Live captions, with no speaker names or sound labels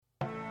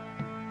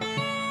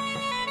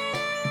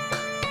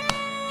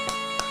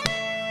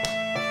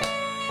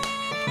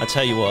I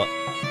tell you what,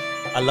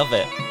 I love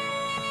it.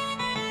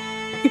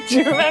 Do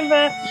you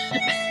remember,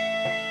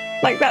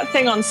 like that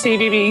thing on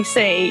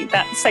CBBC,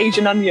 that Sage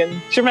and Onion? Do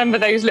you remember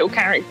those little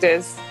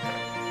characters?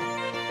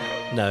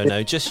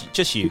 No, just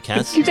you,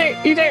 Kaz. You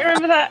don't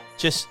remember that?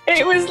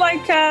 It was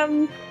like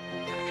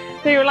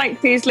they were like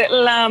these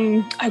little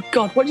oh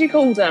God, what do you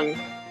call them?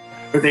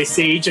 Were they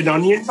Sage and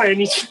Onion by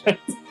any chance?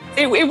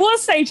 It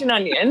was Sage and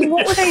Onion.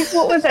 What were they? It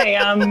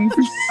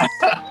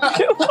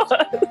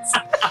was.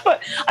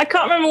 But I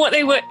can't remember what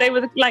they were. They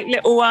were like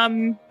little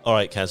All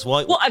right, Kaz.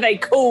 What are they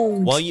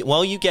called?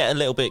 While you get a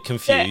little bit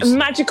confused, they're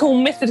magical,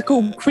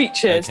 mythical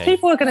creatures. Okay.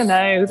 People are going to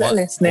know that are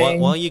listening.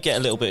 While you get a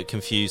little bit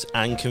confused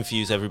and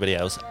confuse everybody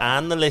else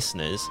and the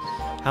listeners,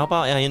 how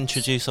about I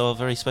introduce our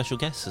very special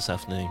guest this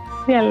afternoon?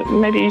 Yeah,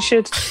 maybe you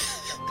should.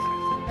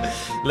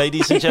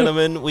 Ladies and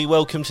gentlemen, we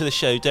welcome to the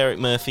show Derek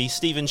Murphy,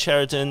 Stephen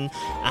Sheridan,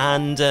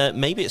 and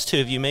maybe it's two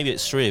of you, maybe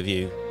it's three of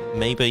you.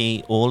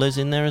 Maybe Orla's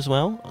in there as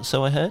well,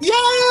 so I heard. Yay!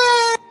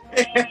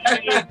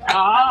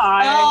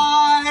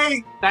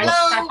 Hi! Thanks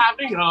for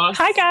having us.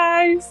 Hi,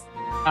 guys.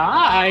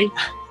 Hi.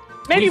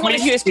 Maybe one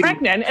of you is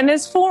pregnant and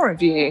there's four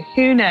of you.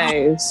 Who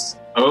knows?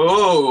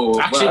 Oh.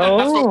 Actually,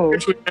 that's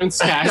what we don't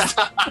say.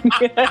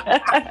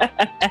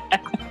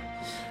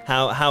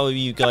 How have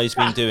you guys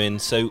been doing?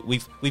 So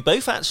we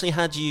both actually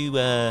had you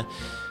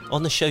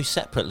on the show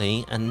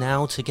separately and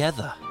now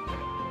together.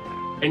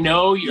 I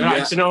know. I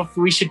don't know if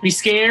we should be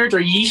scared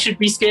or ye should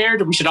be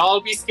scared or we should all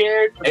be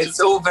scared. It's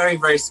all very,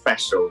 very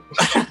special.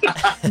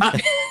 I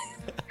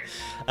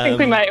think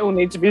we might all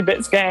need to be a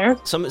bit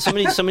scared.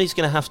 Somebody's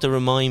going to have to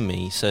remind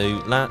me.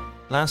 So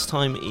last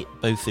time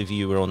both of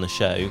you were on the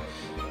show,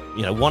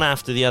 one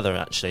after the other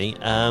actually.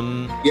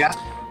 Yeah.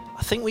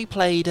 I think we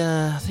played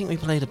a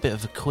bit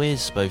of a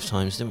quiz both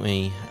times, didn't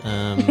we?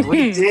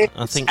 We did.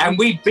 I think, and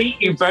we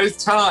beat you both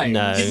times.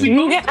 No. Did we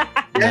both?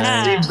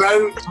 Yes, we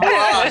both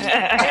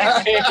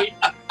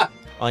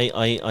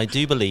won. I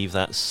do believe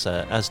that's,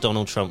 as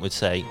Donald Trump would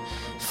say,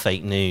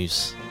 fake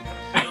news.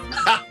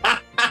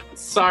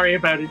 Sorry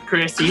about it,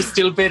 Chris. He's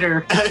still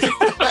bitter.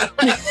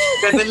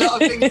 There's a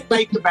lot of things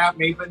fake about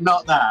me, but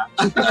not that.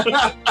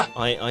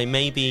 I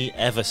may be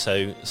ever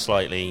so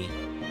slightly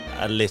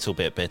a little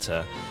bit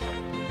bitter.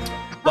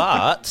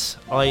 But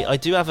I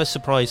do have a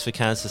surprise for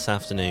Kaz this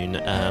afternoon.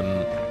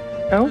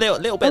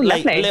 Little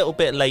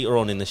bit later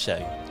on in the show.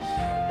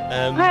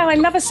 Wow, I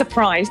love a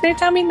surprise. Don't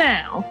tell me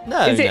now.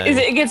 No, Is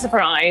it a good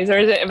surprise or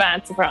is it a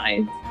bad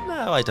surprise?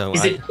 No, I don't.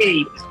 Is it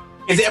Pete?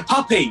 Is it a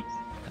puppy?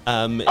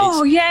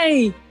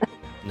 Yay!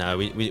 No,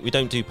 we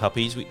don't do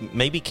puppies.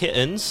 Maybe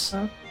kittens.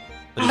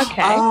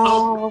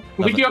 Okay.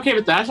 We'd be okay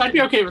with that. I'd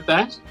be okay with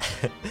that.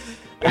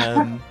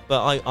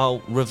 But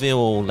I'll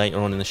reveal later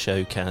on in the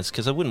show, Kaz,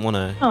 because I wouldn't want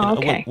to.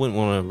 Okay. I wouldn't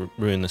want to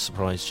ruin the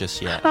surprise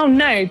just yet. Oh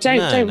no!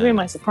 Don't ruin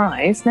my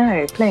surprise.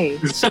 No,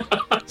 please.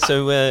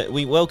 So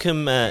we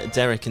welcome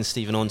Derek and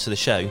Stephen onto the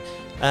show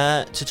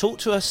to talk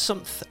to us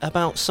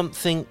about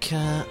something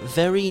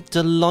very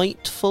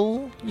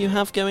delightful you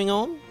have going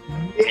on.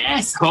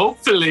 Yes,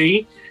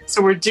 hopefully.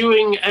 So we're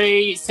doing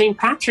a St.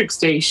 Patrick's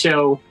Day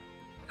show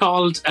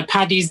called A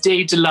Paddy's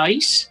Day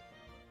Delight,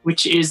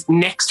 which is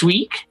next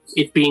week,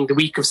 it being the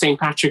week of St.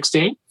 Patrick's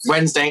Day.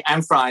 Wednesday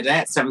and Friday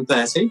at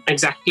 7:30.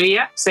 Exactly,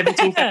 yeah.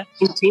 17th and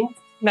 18th.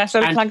 Nice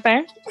little plug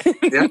there.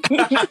 Yeah.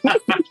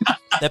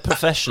 They're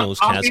professionals,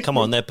 Kaz. Come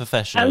on, they're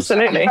professionals.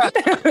 Absolutely.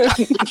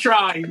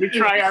 We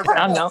try our best.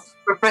 I'm not.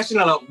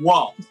 Professional at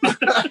what?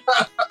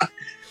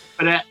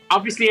 But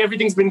obviously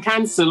everything's been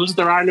cancelled.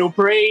 There are no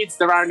parades.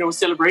 There are no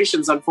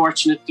celebrations,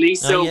 unfortunately.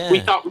 So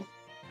we thought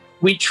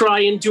we'd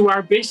try and do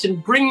our bit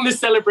and bring the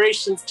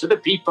celebrations to the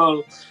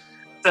people.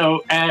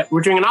 So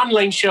we're doing an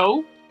online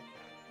show,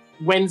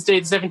 Wednesday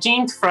the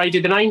 17th,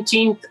 Friday the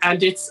 19th,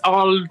 and it's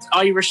all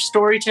Irish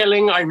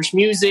storytelling, Irish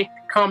music,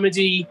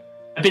 comedy,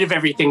 a bit of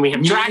everything. We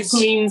have drag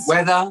queens,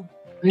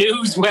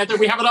 news, weather,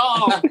 we have it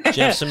all. Do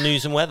you have some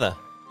news and weather?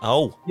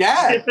 Oh.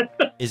 Yeah.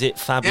 Is it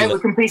fabulous? Yeah, we're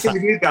competing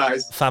with you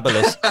guys.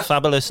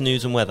 Fabulous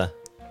news and weather.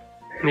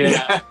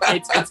 Yeah.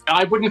 It's,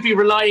 I wouldn't be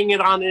relying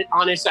on it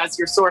as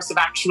your source of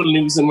actual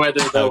news and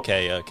weather, though.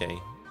 Okay.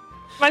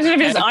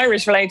 Imagine if it's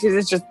Irish related,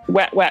 it's just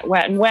wet,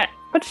 and wet,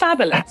 but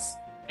fabulous.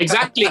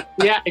 Exactly.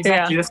 Yeah,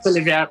 exactly. Yeah. That's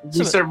Olivia.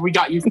 We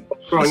got you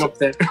growing up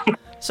there.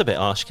 It's a bit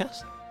harsh,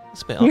 Cass.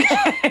 It's a bit harsh.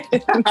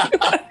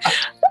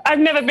 I've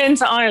never been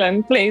to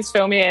Ireland. Please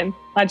fill me in.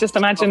 I just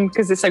imagine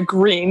because it's so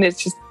green,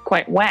 it's just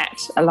quite wet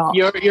a lot.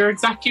 You're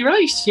exactly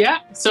right. Yeah.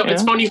 So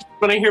it's funny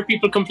when I hear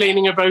people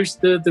complaining about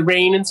the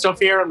rain and stuff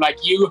here. I'm like,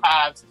 you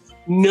have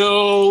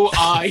no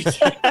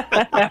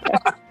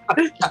idea.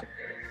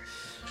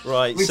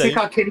 Right. We took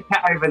our kitty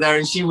cat over there,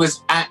 and she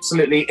was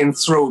absolutely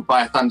enthralled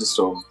by a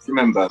thunderstorm.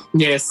 Remember?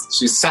 Yes.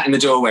 She was sat in the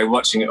doorway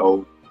watching it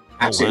all.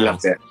 Absolutely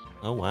loved it.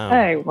 Oh wow.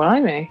 Oh,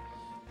 blimey.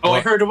 Oh,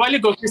 I heard a while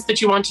ago, Chris, that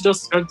you wanted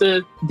us,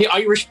 the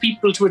Irish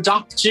people, to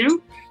adopt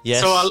you.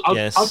 Yes. So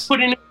I'll put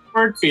in a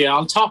word for you.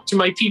 I'll talk to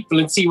my people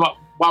and see what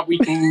we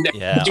can do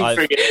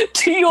for you.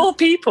 To your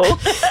people?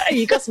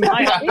 You got some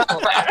Irish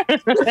people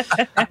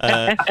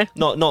there.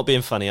 Not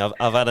being funny.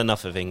 I've had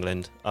enough of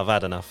England. I've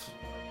had enough.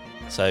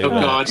 So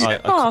God.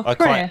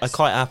 I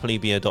quite happily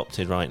be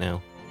adopted right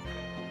now.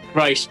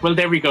 Right, well,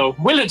 there we go.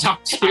 We'll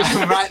adopt you.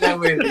 Right there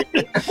with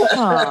you.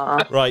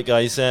 Right,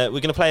 guys, we're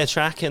going to play a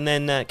track and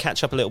then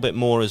catch up a little bit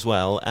more as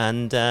well.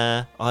 And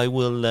I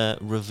will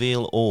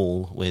reveal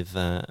all with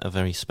a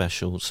very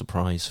special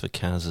surprise for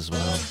Kaz as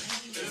well.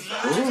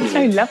 Ooh.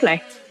 Oh,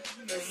 lovely.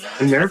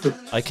 I'm nervous.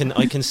 I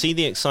can see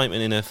the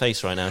excitement in her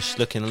face right now. She's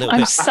looking a little bit...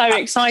 I'm so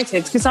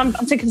excited because I'm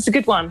thinking it's a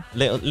good one.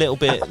 Little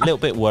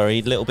bit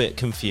worried, little bit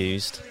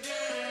confused.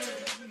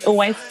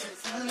 Always.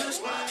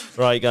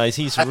 Right, guys,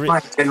 he's... That's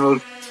my general...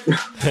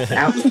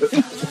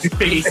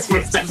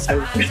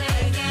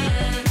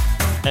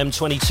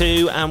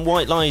 M22 and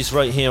White Lies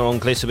right here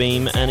on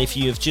Glitterbeam, and if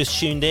you have just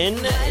tuned in,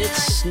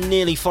 it's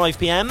nearly 5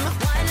 p.m.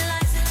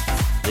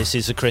 This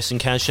is the Chris and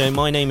Kaz show.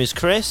 My name is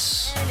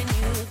Chris.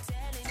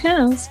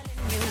 Kaz.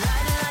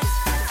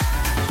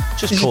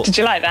 Did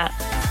you like that?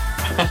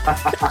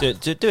 do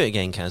it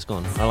again, Kaz. Go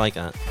on. I like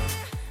that.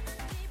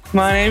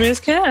 My name is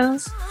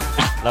Kaz.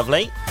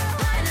 Lovely.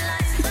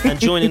 And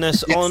joining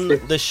us on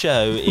the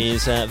show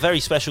is a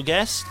very special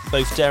guest.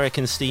 Both Derek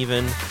and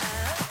Stephen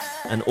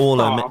and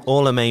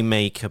Orla may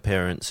make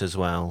appearance as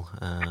well.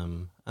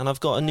 And I've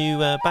got a new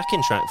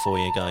backing track for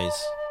you guys.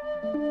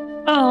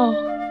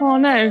 Oh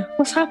no!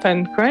 What's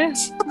happened,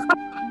 Chris?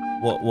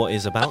 What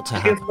is about to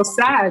happen? So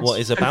sad. What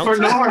is about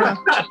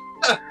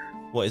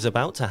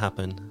to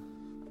happen?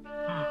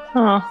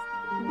 Oh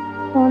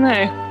no!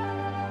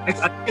 I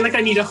feel like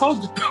I need a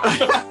hug.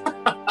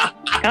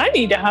 I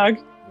need a hug.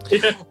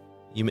 Yeah.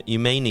 You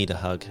may need a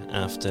hug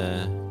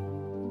after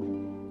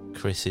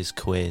Chris's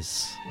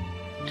quiz.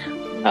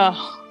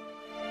 Oh.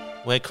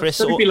 Where Chris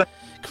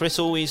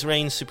always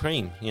reigns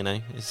supreme, you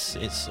know. It's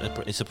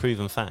a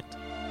proven fact.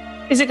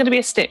 Is it going to be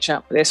a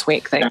stitch-up this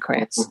week then,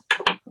 Chris?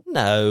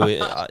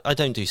 No, I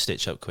don't do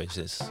stitch-up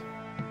quizzes.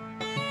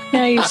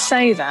 Yeah, you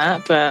say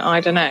that, but I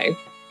don't know.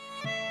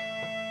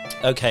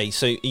 Okay,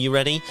 so are you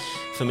ready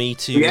for me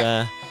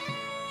to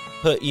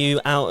put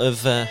you out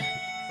of the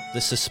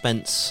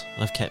suspense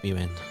I've kept you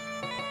in?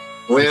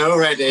 We're all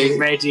ready.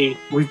 Ready.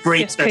 We've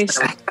braced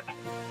ourselves.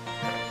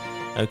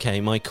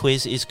 Okay, my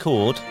quiz is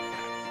called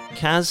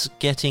Kaz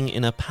Getting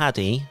in a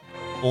Paddy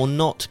or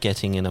Not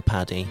Getting in a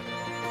Paddy?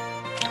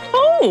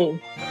 Oh!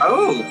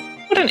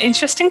 Oh! What an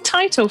interesting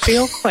title for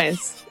your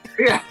quiz.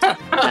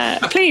 Yeah.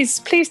 Please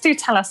do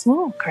tell us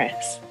more,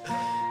 Chris.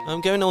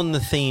 I'm going on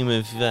the theme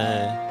of,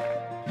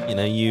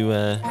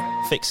 you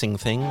fixing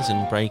things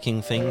and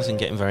breaking things and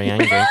getting very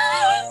angry.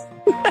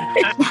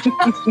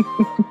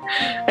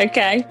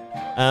 Okay.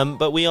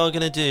 But we are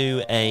going to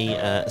do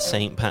a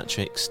St.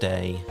 Patrick's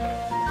Day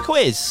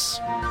quiz.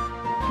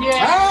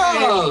 Yeah.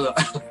 Oh!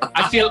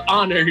 I feel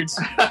honoured.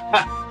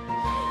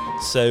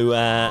 So,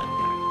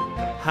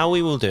 how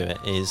we will do it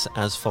is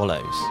as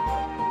follows.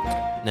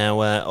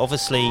 Now,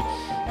 obviously,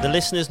 the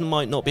listeners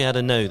might not be able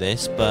to know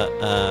this, but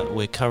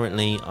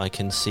I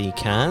can see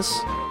Kaz,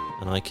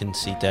 and I can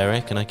see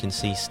Derek, and I can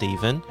see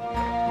Stephen.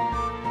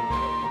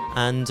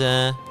 And,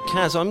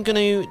 Kaz, I'm going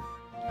to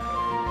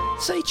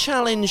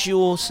challenge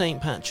your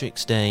St.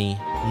 Patrick's Day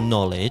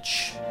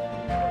knowledge.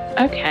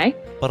 Okay.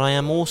 But I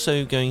am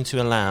also going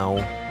to allow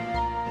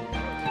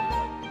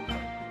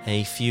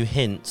a few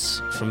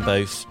hints from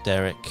both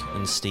Derek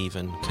and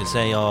Stephen, because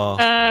they are...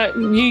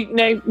 you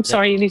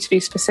need to be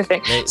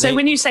specific.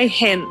 When you say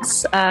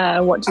hints,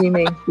 what do you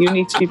mean? You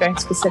need to be very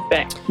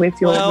specific with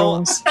your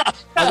rules.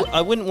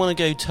 I wouldn't want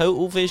to go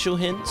total visual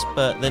hints,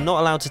 but they're not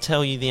allowed to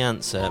tell you the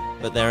answer,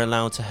 but they're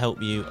allowed to help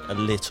you a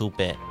little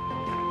bit.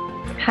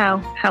 How?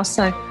 How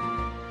so?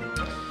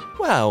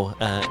 Well,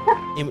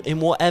 in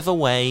whatever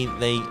way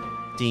they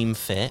deem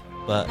fit,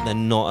 but they're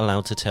not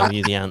allowed to tell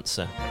you the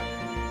answer.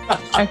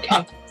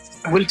 Okay.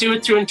 We'll do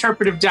it through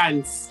interpretive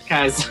dance,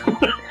 Kaz.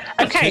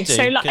 Okay,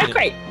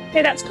 great.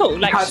 Yeah, that's cool.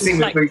 Like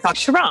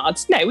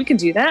charades. No, we can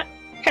do that.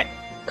 Okay,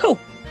 cool.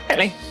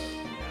 Totally.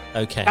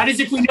 Okay. That is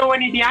if we know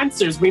any of the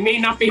answers. We may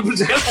not be able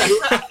to help you.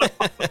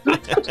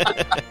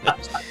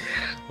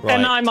 Right.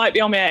 Then I might be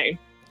on my own.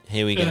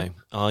 Here we go.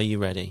 Are you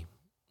ready?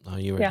 Are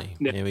you ready?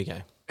 Yeah. Here we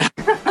go.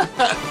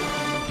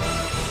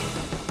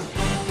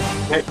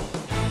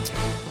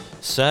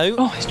 So...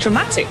 Oh, it's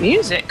dramatic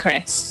music,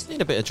 Chris.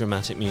 Need a bit of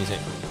dramatic music.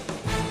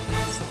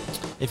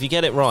 If you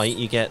get it right,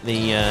 you get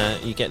the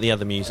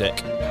other music.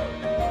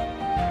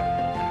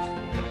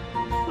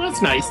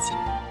 That's nice.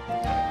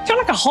 I feel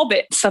like a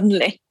hobbit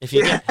suddenly.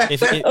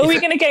 Are we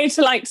going to go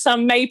to like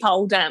some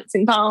maypole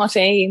dancing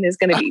party and there's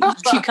going to be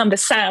cucumber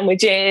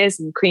sandwiches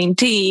and cream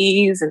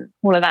teas and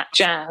all of that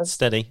jazz?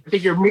 Steady. I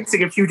think you're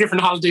mixing a few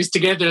different holidays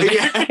together.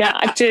 Yeah,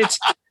 I did.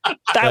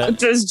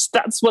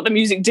 That's what the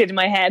music did in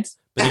my head.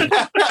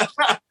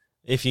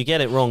 If you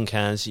get it wrong,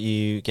 Kaz,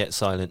 you get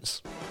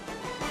silence.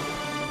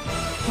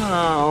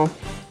 Oh.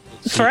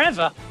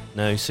 Forever?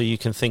 No, so you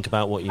can think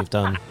about what you've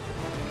done.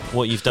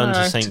 What you've done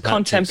to St. Patrick's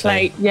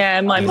contemplate. Day.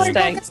 Yeah, my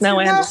mistakes. Now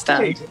I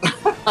understand.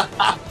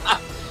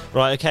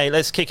 Right, okay,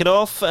 let's kick it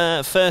off.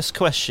 First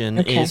question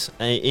is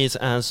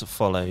as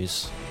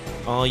follows.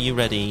 Are you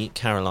ready,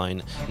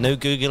 Caroline? No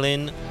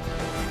Googling.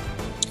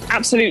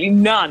 absolutely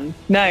none.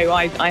 No,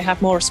 I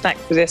have more respect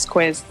for this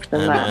quiz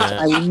than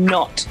that. I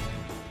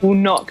will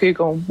not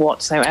Google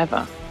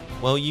whatsoever.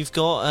 Well, you've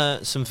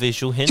got some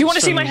visual hints. Do you want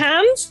to see my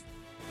hands?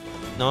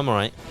 No, I'm all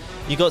right.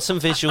 You got some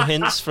visual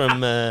hints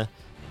from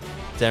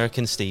Derek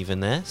and Stephen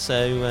there. So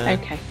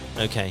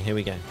okay, here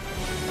we go.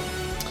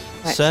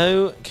 Right.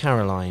 So,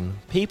 Caroline,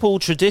 people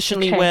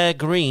traditionally wear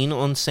green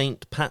on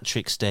St.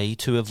 Patrick's Day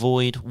to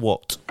avoid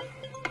what?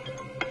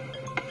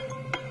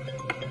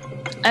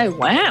 Oh,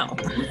 wow.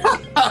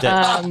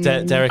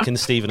 Derek and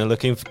Stephen are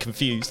looking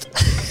confused.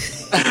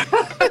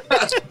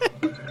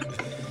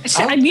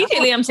 So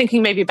immediately I'm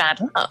thinking maybe bad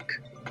luck.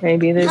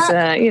 Maybe there's,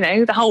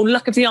 the whole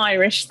luck of the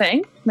Irish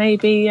thing.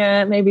 Maybe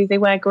they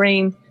wear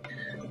green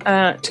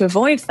to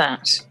avoid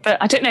that.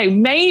 But I don't know.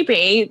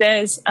 Maybe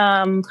there's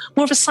more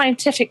of a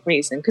scientific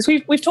reason, because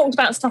we've talked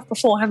about stuff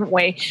before, haven't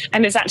we?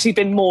 And there's actually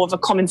been more of a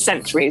common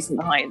sense reason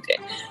behind it.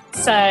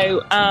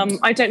 So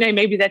I don't know.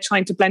 Maybe they're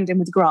trying to blend in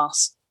with the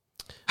grass.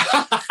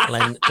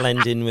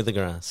 blend in with the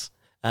grass.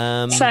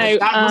 Can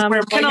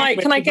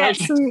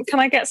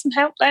I get some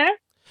help there?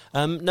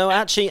 No,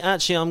 actually,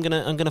 I'm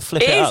gonna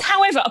flip it up. It is,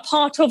 however, a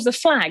part of the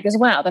flag as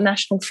well, the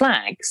national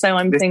flag. So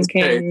I'm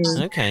thinking,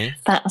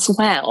 that as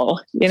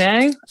well, you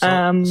know.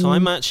 So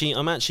I'm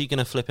actually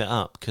gonna flip it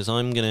up, because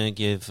I'm gonna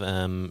give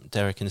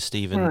Derek and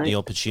Stephen the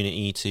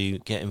opportunity to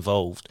get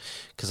involved,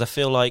 because I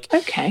feel like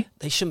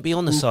they shouldn't be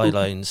on the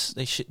sidelines.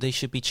 They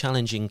should be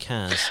challenging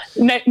Kaz.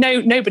 No,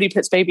 nobody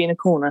puts baby in a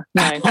corner.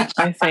 No,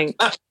 I think.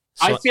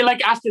 I feel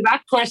like after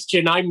that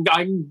question, I'm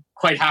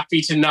quite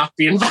happy to not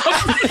be involved.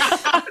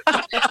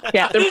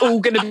 Yeah, they're all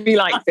going to be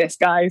like this,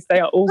 guys. They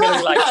are all going to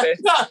be like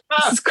this.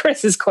 This is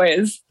Chris's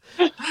quiz.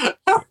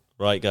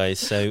 Right, guys.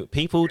 So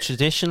people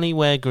traditionally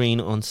wear green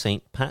on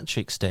St.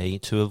 Patrick's Day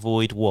to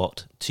avoid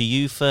what? To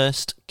you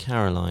first,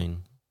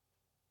 Caroline.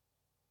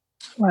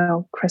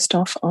 Well,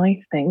 Christoph,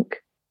 I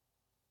think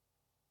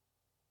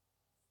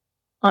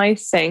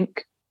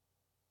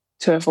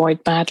to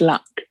avoid bad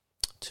luck.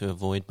 To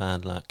avoid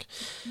bad luck.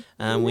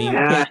 And we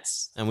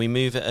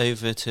move it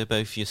over to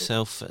both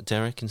yourself,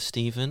 Derek, and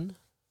Stephen.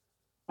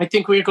 I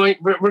think we're going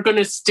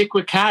to stick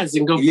with Kaz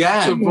and go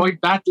to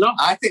avoid bad luck.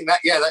 I think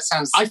that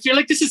sounds. I feel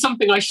like this is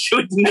something I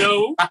should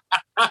know.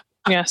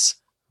 Yes.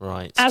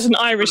 Right. As an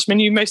Irishman,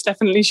 you most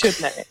definitely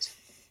should know it.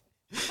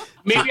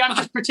 Maybe I'm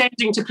just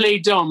pretending to play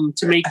dumb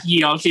to make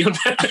ye all feel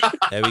better.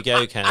 There we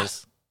go,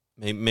 Kaz.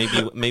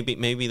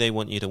 Maybe they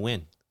want you to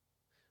win.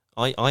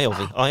 I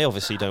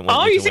obviously don't want you to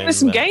win. Oh, you think there's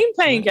some game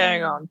playing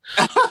going on?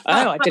 Oh,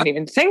 I didn't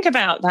even think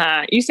about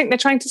that. You think they're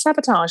trying to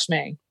sabotage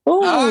me?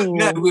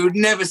 No, we would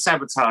never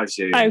sabotage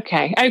you.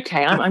 Okay,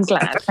 I'm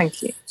glad.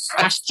 Thank you.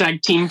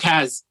 Hashtag Team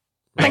Kaz.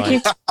 Thank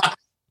you.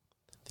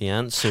 The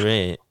answer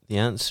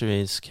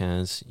is,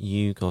 Kaz,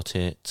 you got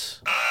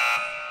it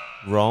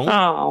wrong.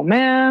 Oh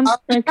man!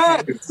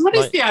 Okay. What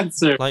is the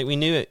answer? Like we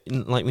knew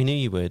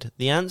you would.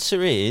 The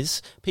answer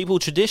is, people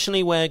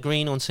traditionally wear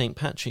green on St.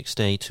 Patrick's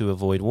Day to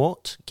avoid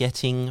what?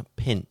 Getting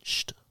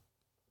pinched.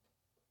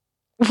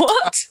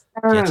 What?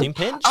 Getting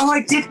pinched? Oh,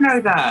 I did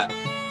know that.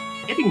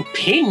 Getting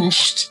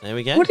pinched? There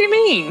we go. What do you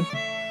mean?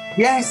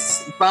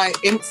 Yes, by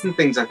imps and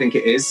things, I think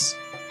it is.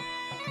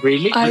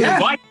 Really? Yeah.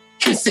 Why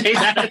did you say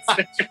that?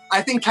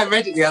 I think I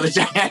read it the other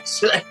day,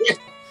 actually.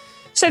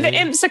 So the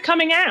imps are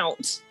coming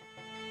out?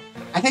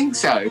 I think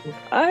so.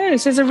 Oh,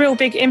 this is a real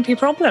big impy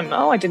problem.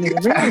 Oh, I didn't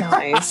even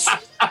realise.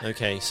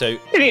 Okay, so...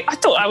 I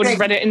thought I would have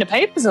read it in the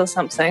papers or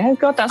something. Oh,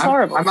 God, that's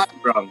horrible. I might be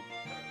wrong.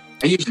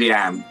 I usually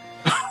am.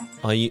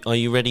 Are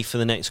you ready for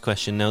the next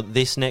question? Now,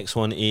 this next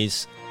one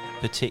is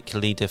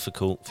particularly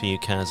difficult for you,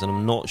 Kaz, and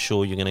I'm not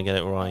sure you're going to get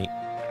it right.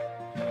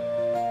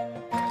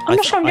 I'm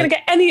not sure I'm going to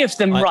get any of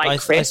them right,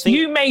 Chris.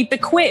 You made the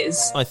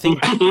quiz. I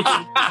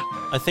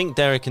think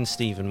Derek and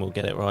Stephen will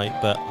get it right,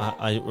 but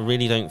I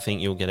really don't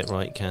think you'll get it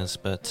right, Kaz.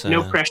 But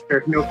no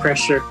pressure.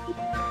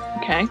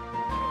 Okay.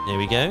 Here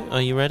we go.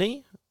 Are you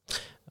ready?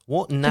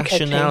 What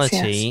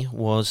nationality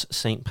was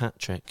St.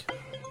 Patrick?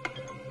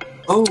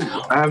 Ooh.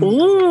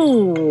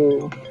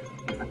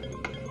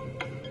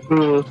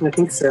 I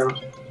think so.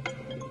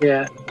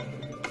 Yeah.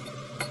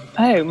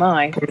 Oh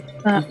my,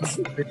 that's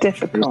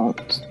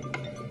difficult.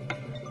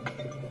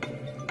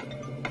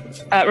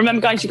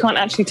 Remember, guys, you can't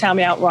actually tell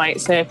me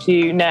outright, so if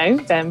you know,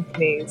 then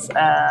please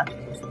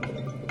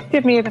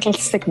give me a little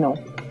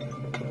signal.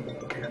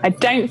 I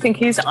don't think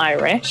he's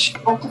Irish.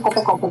 I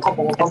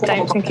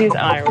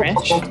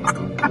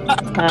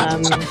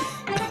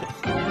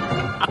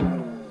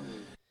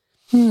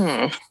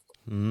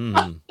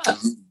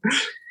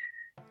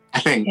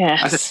think.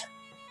 Yes.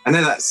 I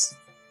know that's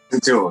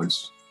St.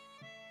 George.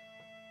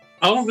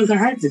 Oh, but they're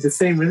hardly the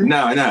same, isn't it?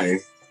 No, I know.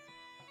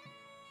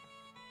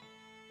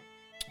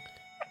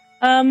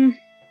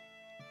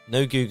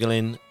 No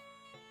Googling.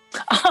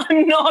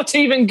 I'm not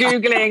even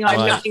Googling. I'm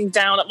looking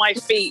down at my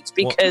feet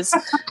because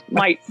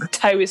my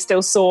toe is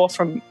still sore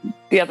from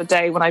the other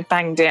day when I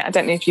banged it. I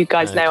don't know if you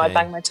guys know, I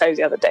banged my toe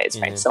the other day. It's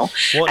very sore.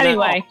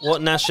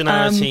 What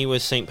nationality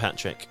was St.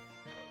 Patrick?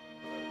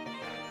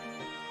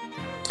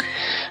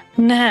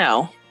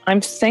 Now,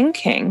 I'm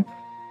thinking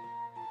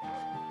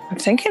I'm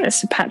thinking that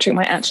Sir Patrick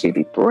might actually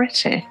be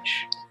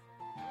British.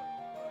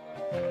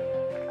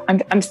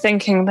 I'm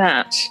thinking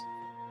that,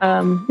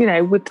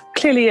 with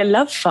clearly a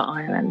love for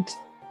Ireland.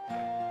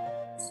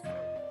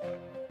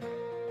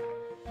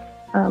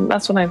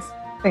 That's what I'm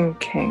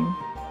thinking.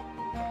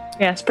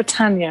 Yes,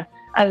 Britannia,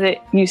 as it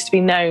used to be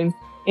known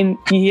in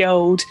the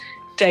old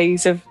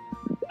days of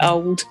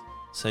old.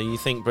 So you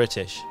think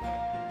British?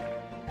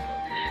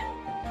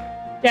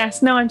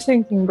 Yes, no, I'm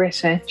thinking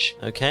British.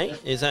 Okay,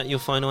 is that your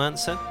final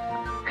answer?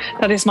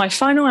 That is my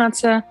final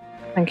answer.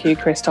 Thank you,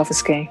 Christopher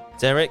Ski.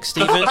 Derek,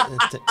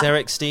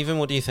 Stephen,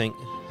 what do you think?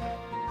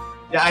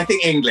 Yeah, I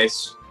think English.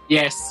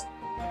 Yes.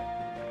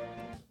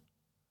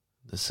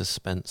 The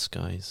suspense,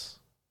 guys.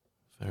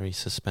 Very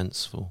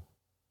suspenseful.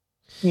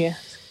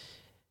 Yes.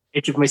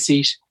 Edge of my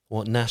seat.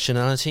 What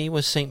nationality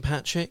was St.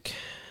 Patrick?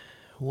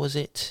 Was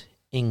it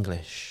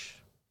English?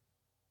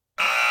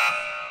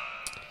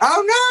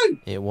 Oh, no!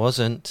 It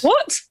wasn't.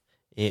 What?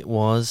 It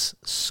was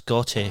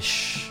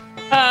Scottish.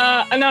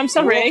 No, I'm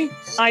sorry.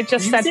 I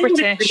just said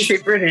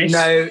British. British.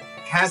 No,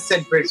 Kaz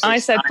said British. I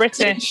said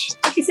British.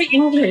 How can you say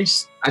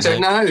English? I don't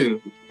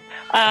know.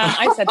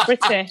 I said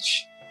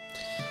British.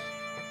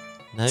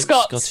 No,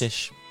 Scots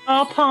Scottish.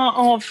 Are part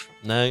of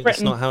No, Britain.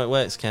 That's not how it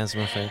works, Kaz,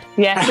 I'm afraid.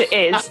 Yes, it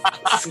is.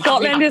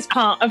 Scotland is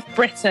part of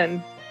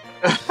Britain.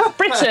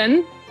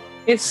 Britain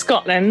is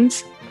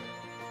Scotland,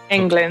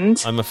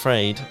 England. I'm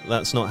afraid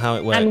that's not how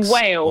it works. And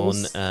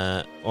Wales.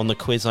 On the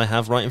quiz I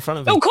have right in front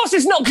of me. Oh, of course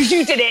it's not, because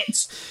you did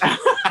it.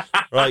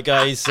 Right,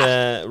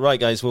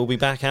 guys, we'll be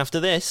back after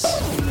this.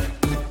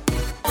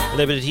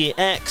 Liberty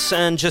X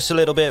and just a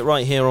little bit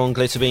right here on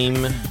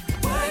Glitterbeam.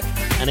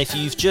 And if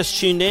you've just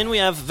tuned in, we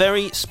have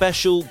very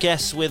special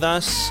guests with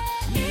us,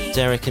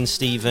 Derek and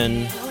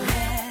Stephen,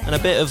 and a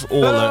bit of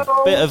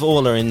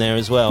Orla in there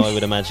as well, I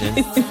would imagine.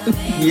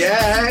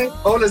 Yeah,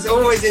 Orla's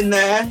always in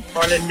there.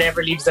 Orla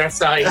never leaves our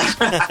side.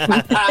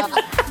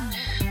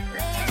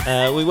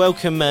 We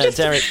welcome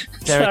Derek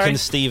and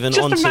Stephen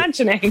Just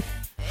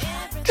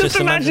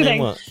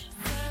imagining what?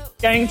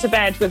 Going to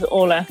bed with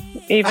Orla,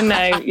 even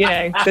though,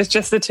 there's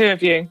just the two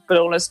of you, but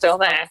Orla's still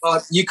there.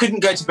 You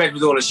couldn't go to bed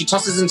with Orla. She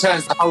tosses and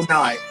turns the whole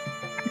night.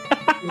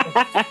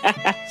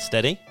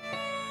 Steady.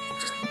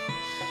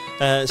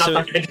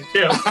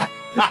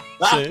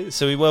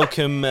 So we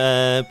welcome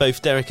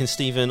both Derek and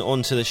Stephen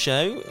onto the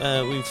show.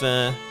 We've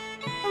had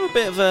a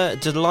bit of a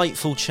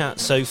delightful chat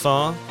so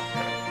far.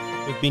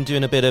 We've been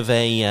doing a bit of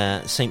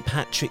a St.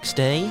 Patrick's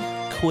Day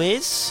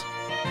quiz.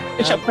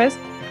 Good job, quiz.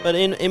 But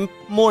in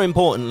more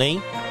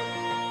importantly,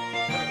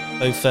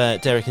 both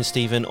Derek and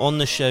Stephen on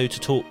the show to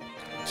talk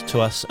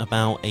to us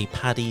about a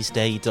Paddy's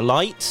Day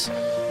delight.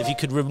 If you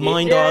could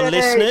remind our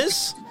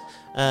listeners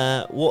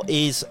what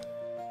is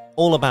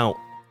all about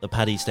the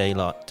Paddy's Day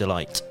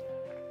delight.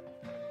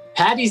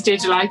 Paddy's Day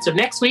delight. So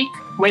next week,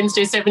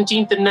 Wednesday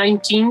 17th and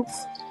 19th,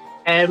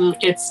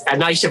 it's a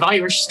night of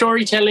Irish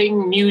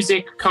storytelling,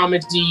 music,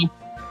 comedy,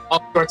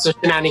 all sorts of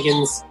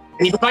shenanigans.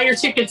 And you can buy your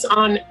tickets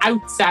on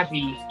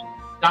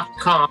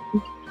outsavvy.com.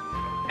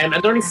 And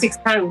they're only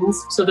 £6,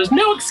 so there's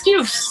no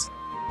excuse.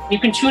 You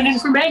can tune in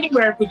from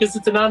anywhere because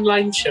it's an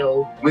online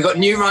show. We've got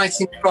new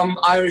writing from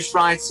Irish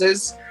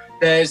writers.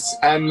 There's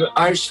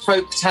Irish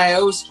folk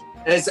tales.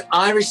 There's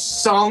Irish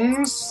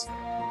songs,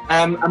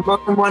 a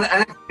modern one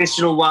and a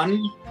traditional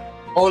one.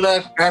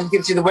 Orla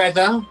gives you the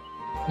weather.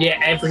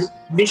 Yeah,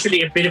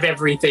 literally a bit of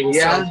everything.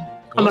 Yeah. So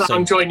come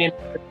along, join in.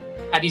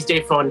 Paddy's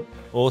Day fun.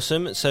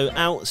 Awesome. So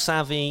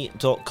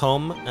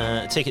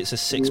outsavvy.com. Tickets are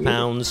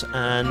 £6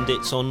 and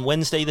it's on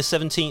Wednesday the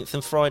 17th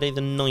and Friday the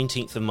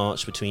 19th of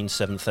March between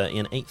 7:30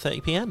 and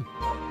 8:30 p.m.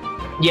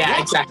 Yeah,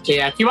 exactly.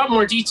 Yeah. If you want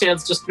more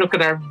details, just look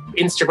at our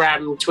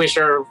Instagram,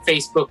 Twitter,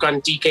 Facebook on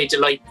DK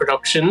Delight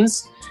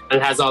Productions, and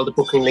it has all the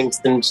booking links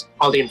and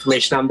all the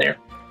information on there.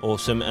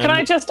 Awesome. Can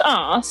I just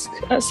ask?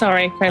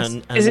 Sorry, Chris.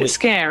 Is it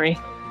scary?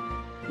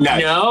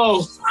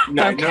 No.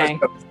 Okay.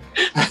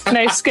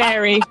 No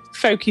scary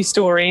folky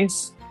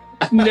stories.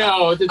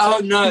 No. Oh,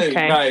 no.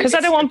 Okay. Because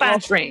I don't want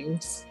bad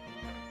dreams.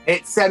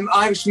 It's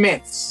Irish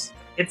myths.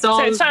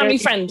 So it's family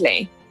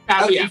friendly?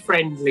 Family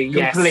friendly,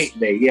 yes.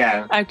 Completely,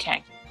 yeah.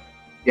 Okay.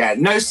 Yeah,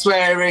 no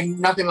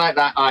swearing, nothing like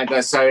that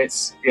either. So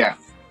it's, yeah.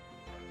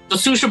 So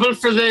suitable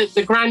for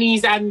the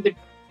grannies and the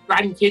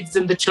grandkids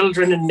and the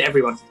children and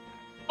everyone.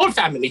 All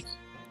family.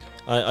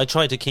 I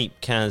tried to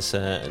keep Kaz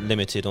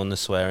limited on the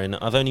swearing.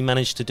 I've only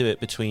managed to do it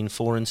between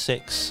 4 and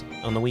 6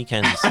 on the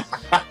weekends.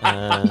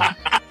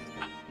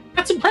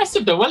 That's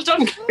impressive, though. Well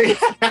done.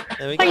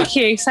 Thank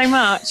you so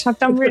much. I've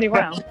done really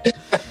well.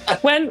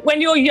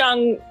 When your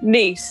young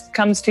niece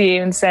comes to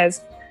you and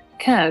says,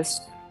 Kaz,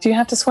 do you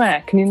have to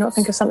swear? Can you not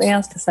think of something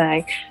else to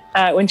say?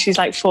 When she's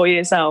like 4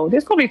 years old,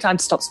 it's probably time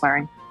to stop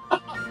swearing.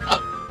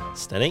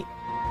 Steady.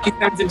 He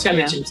sounds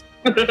intelligent.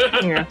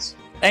 Yes.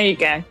 There you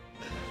go.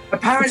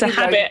 Apparently, it's a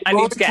habit I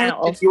need to get out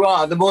of. You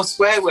are, the more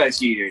swear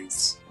words you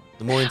use.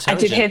 The more intelligent.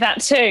 I did hear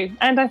that too,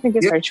 and I think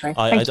it's very true.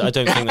 I don't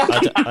think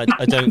that.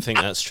 I don't think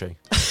that's true.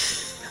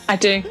 I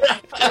do.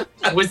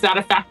 Was that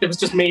a fact that was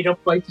just made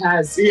up by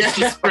Kaz? Yeah.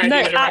 No,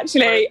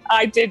 actually,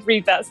 I did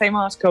read that same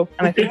article,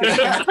 and I think it's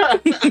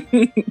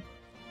true.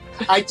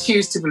 I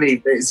choose to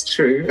believe that it's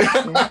true.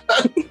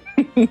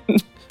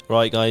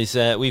 Right, guys,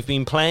 we've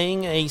been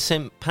playing a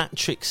St.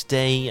 Patrick's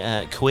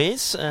Day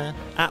quiz,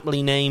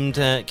 aptly named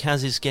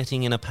Kaz is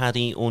getting in a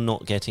paddy or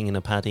not getting in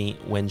a paddy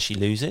when she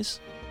loses.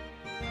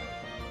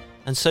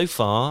 And so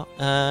far,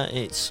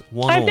 it's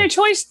 1-1.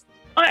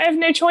 I have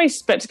no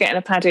choice but to get in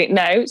a paddy.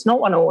 No, it's not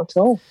 1-1 at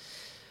all.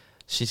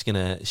 She's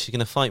gonna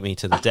fight me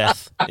to the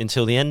death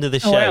until the end of the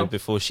show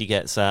before she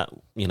gets that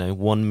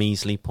one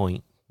measly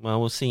point. Well,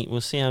 we'll see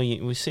how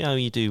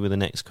you do with the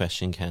next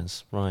question,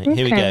 Kaz. Right,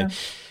 Here we go.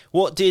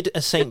 What did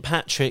a St.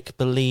 Patrick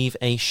believe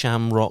a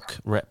shamrock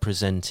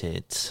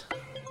represented?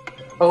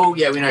 Oh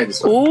yeah, we know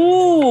this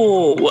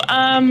one.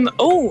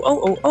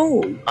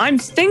 I'm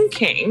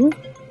thinking,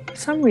 for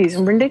some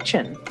reason,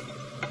 religion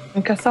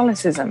and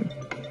Catholicism.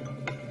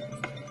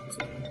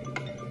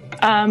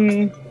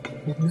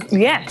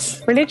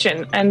 Yes,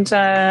 religion. And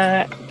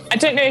I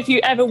don't know if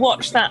you ever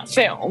watched that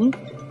film,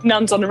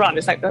 Nuns on the Run.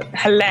 It's like the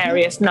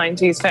hilarious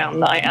 90s film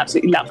that I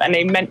absolutely love. And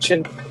they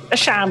mentioned the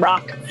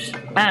shamrock.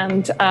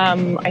 And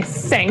I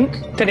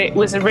think that it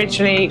was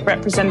originally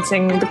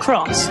representing the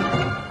cross.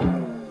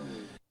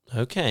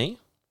 Okay.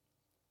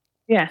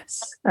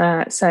 Yes.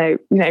 So,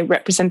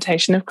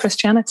 representation of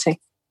Christianity.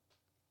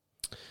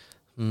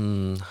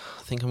 I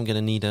think I'm going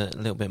to need a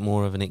little bit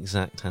more of an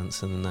exact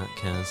answer than that,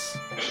 Kaz.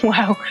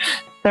 Wow.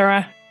 There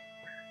are...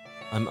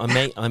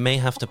 I may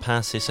have to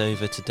pass this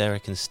over to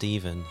Derek and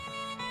Stephen.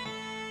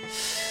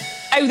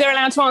 Oh, they're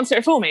allowed to answer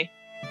it for me?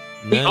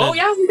 No.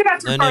 Yeah, we can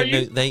answer it for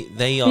you. No,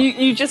 they are...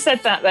 You just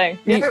said that, though.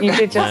 You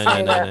did just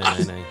say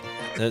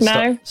that.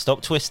 No.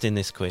 Stop twisting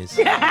this quiz.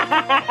 You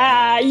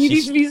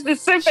need to be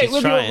specific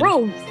with your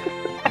rules.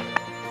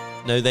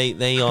 No,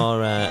 they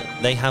are.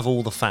 They have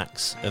all the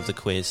facts of the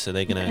quiz, so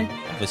they're going to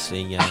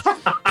obviously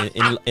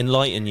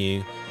enlighten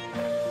you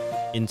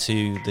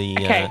into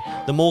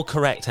the more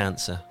correct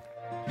answer.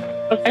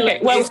 Okay.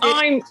 Well,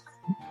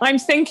 I'm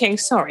thinking.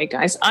 Sorry,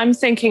 guys. I'm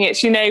thinking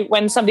it's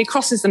when somebody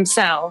crosses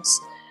themselves,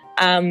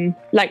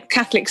 like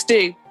Catholics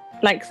do,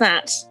 like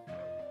that.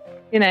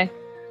 They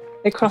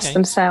cross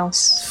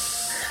themselves.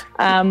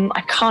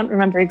 I can't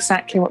remember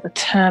exactly what the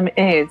term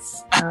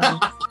is.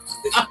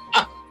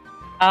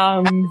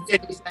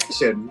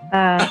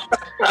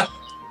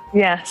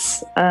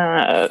 Yes.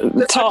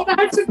 Top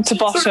to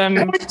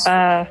bottom,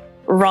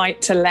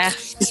 right to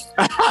left.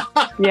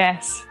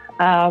 Yes.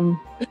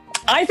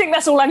 I think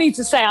that's all I need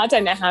to say. I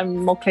don't know how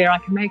more clear I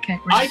can make it.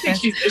 Really. I think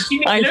she's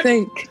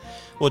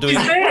What do we?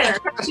 She's there.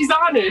 She's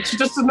on it. She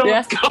just doesn't know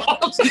what it's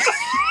called.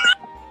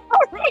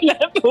 I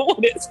remember what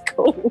it's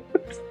called.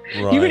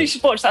 Right. You really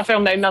should watch that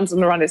film, though. Nuns on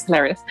the Run is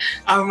hilarious.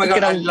 Oh my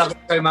God, I love it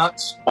so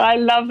much. I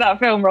love that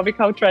film, Robbie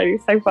Coltrane.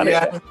 It's so funny.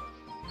 Yeah.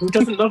 Who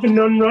doesn't love a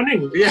nun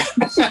running? Yeah.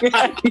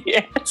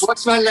 Yes.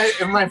 Watch my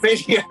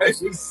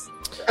videos.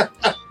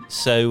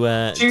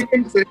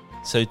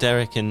 So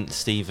Derek and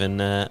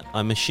Stephen,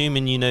 I'm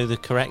assuming you know the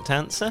correct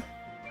answer?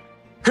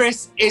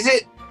 Chris, is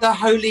it the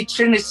Holy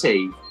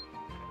Trinity?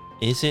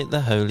 Is it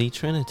the Holy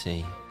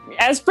Trinity?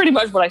 That's pretty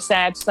much what I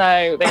said. So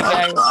there you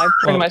go. I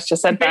pretty much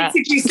just said that.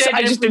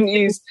 I just didn't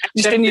use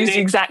the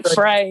exact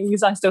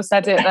phrase. I still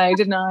said it though,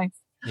 didn't I?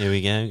 Here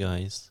we go,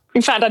 guys.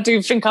 In fact, I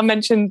do think I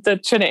mentioned the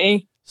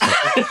Trinity.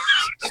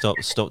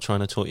 Stop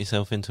trying to talk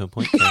yourself into a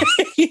point.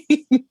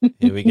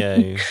 Here we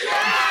go.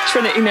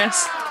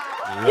 Trinity-ness.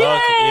 You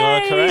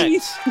are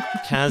correct.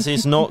 Kaz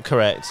is not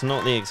correct.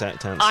 Not the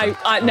exact answer.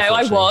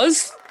 I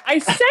was. I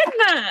said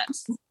that.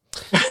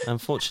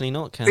 Unfortunately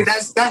not,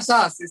 Kaz. That's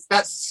us.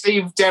 That's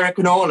Steve, Derek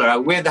and Orla.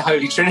 We're the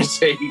Holy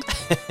Trinity.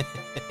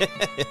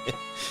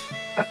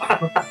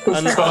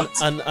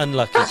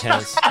 Unlucky,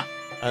 Kaz.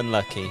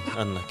 Unlucky.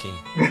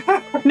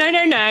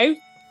 No.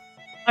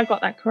 I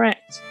got that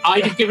correct.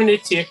 I'd have given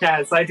it to you,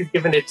 Kaz. I'd have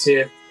given it to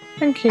you.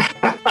 Thank you.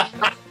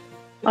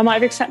 I might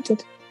have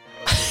accepted.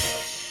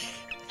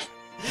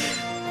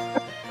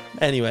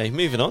 Anyway,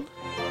 moving on.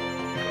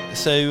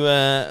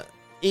 So,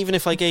 even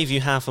if I gave you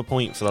half a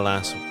point for the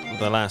last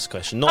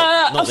question,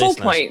 not a full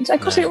point. I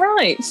got it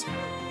right.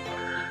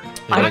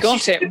 I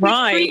got it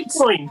right.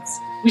 3 points.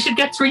 We should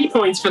get 3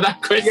 points for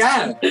that quiz.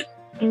 Yeah.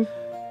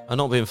 I'm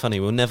not being funny.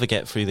 We'll never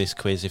get through this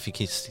quiz if you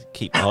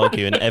keep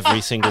arguing every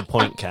single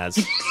point,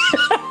 Kaz.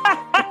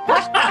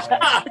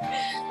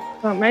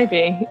 Well,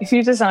 maybe if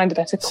you designed a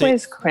better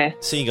quiz, Chris.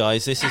 See,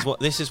 guys, this is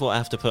what I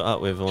have to put up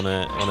with on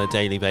a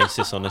daily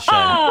basis on the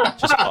show.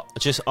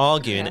 Just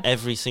arguing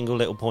every single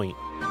little point.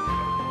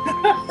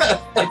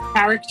 It's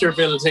character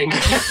building.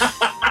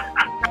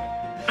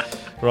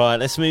 Right,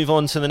 let's move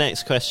on to the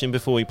next question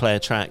before we play a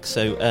track.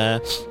 So,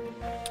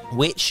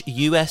 which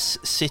US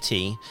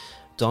city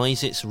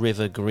dyes its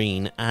river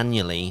green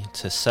annually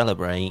to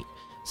celebrate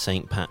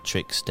St.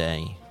 Patrick's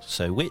Day?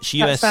 So, which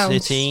US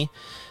city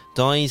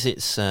dyes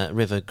its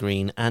river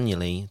green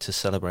annually to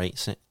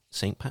celebrate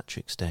St.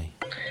 Patrick's Day?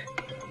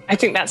 I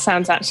think that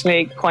sounds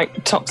actually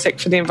quite toxic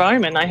for the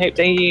environment. I hope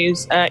they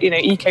use,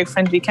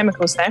 eco-friendly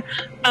chemicals there.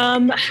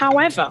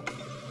 However,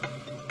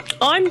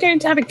 I'm going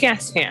to have a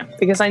guess here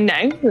because I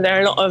know that there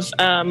are a lot of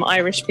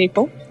Irish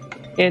people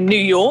in New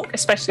York,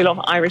 especially a lot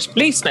of Irish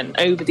policemen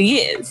over the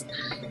years.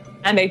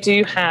 And they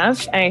do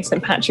have a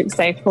St. Patrick's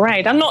Day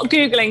parade. I'm not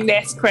Googling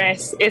this,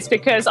 Chris. It's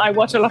because I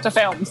watch a lot of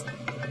films.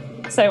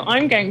 So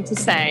I'm going to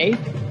say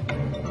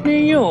New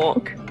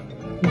York.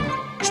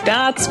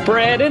 Start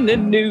spreading the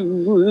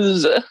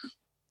news.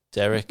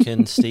 Derek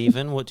and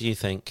Stephen, what do you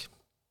think?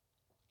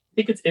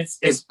 I think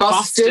it's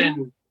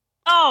Boston.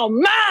 Oh,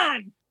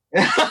 man!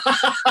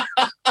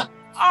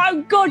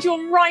 Oh, God,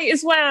 you're right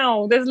as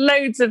well. There's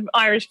loads of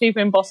Irish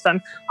people in Boston.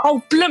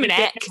 Oh, bloomin'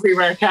 heck.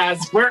 Everywhere,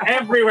 Kaz. We're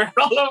everywhere,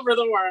 all over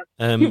the world.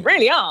 You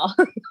really are.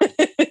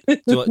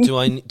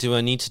 Do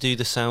I need to do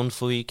the sound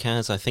for you,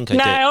 Kaz? I think I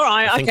did. No, all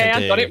right. Okay,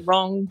 I got it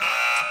wrong.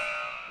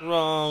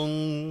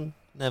 Wrong.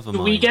 Never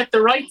mind. We get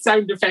the right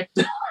sound effect.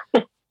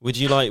 Would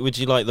you like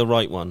the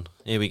right one?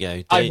 Here we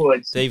go. I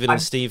would. David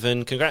and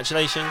Stephen,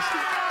 congratulations.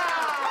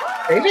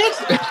 David?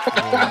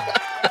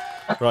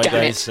 Right,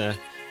 guys. We're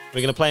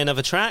going to play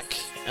another track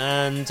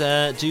and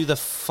do the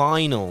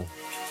finale,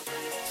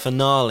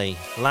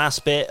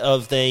 last bit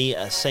of the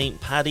St.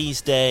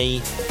 Paddy's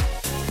Day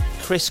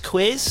Chris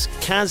quiz.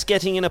 Kaz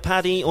getting in a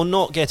paddy or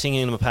not getting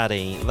in a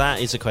paddy?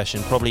 That is a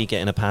question. Probably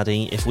getting a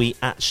paddy if we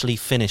actually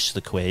finish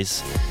the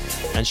quiz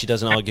and she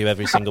doesn't argue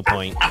every single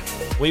point.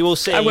 We will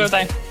see. I will,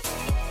 though.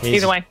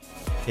 Either way.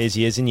 Here's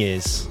Years and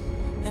Years.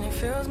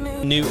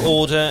 New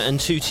Order and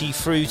Tutti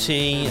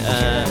Frutti.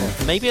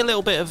 Maybe a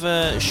little bit of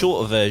a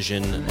shorter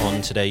version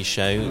on today's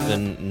show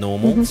than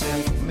normal.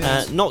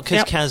 Not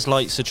because Kaz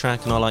likes the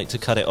track and I like to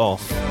cut it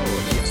off.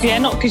 Yeah,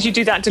 not because you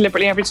do that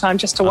deliberately every time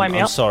just to wind me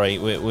up. I'm sorry,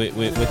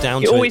 we're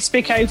down to You always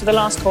speak over the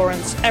last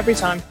chorus, every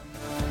time.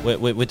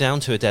 We're down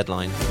to a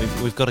deadline.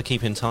 We've got to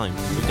keep in time.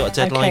 We've got a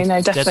deadline,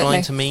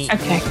 deadline to meet.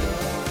 Okay.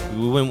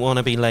 We wouldn't want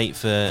to be late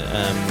for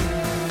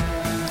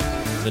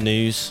the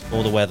news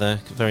or the weather.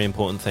 Very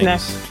important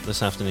things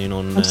this afternoon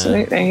on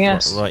absolutely,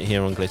 yes. right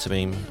here on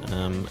Glitterbeam.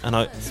 And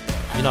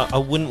I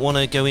wouldn't want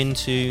to go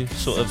into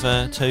sort of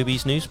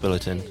Toby's news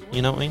bulletin.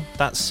 You know what I mean?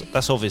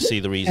 That's obviously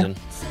the reason.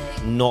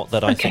 Not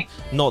that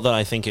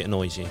I think it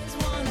annoys you.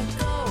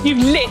 You've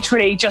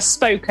literally just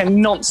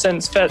spoken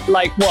nonsense for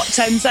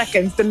 10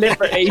 seconds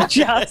deliberately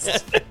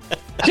just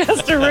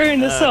to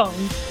ruin the song.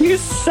 You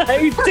so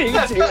do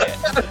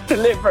it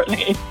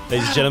deliberately.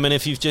 Ladies and gentlemen,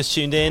 if you've just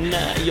tuned in,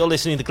 you're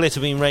listening to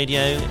Glitterbeam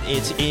Radio.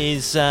 It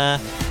is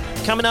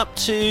coming up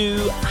to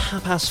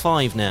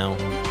 5:30 now.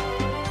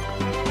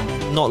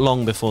 Not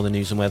long before the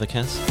news and weather,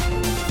 Kaz.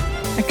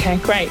 Okay,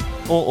 great.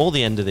 Or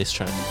the end of this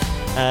track.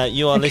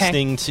 You are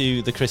listening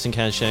to the Chris and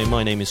Kaz Show.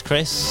 My name is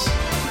Chris.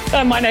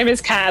 My name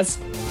is Kaz.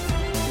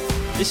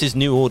 This is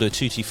New Order,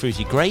 Tutti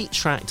Frutti. Great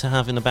track to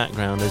have in the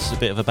background as a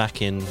bit of a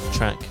back-in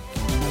track.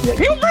 You're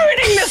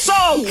ruining the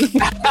song!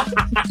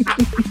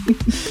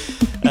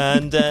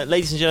 And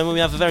ladies and gentlemen,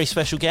 we have a very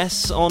special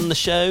guest on the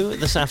show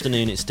this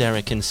afternoon. It's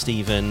Derek and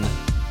Stephen.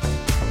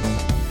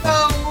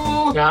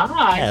 Oh,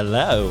 hi.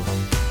 Hello.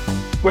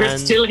 We're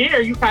still here.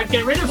 You can't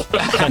get rid of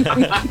us.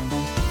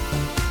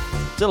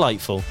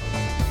 Delightful.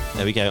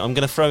 There we go. I'm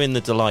going to throw in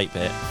the delight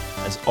bit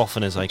as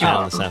often as I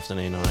can this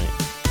afternoon, all right?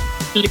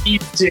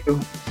 Please do.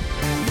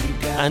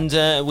 And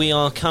we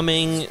are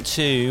coming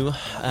to...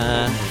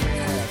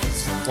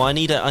 I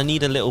need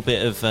a little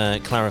bit of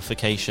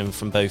clarification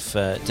from both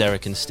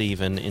Derek and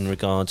Stephen in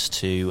regards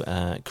to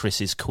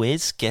Chris's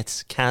quiz.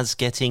 Kaz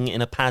getting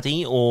in a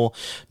paddy or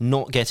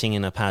not getting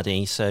in a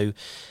paddy. So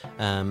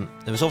there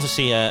was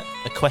obviously a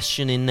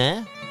question in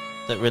there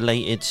that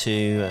related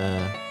to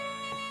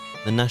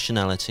the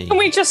nationality. Can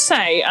we just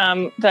say,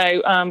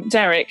 though,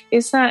 Derek,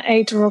 is that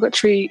a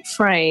derogatory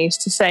phrase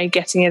to say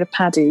getting in a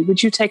paddy?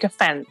 Would you take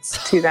offence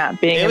to that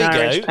being an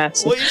Irish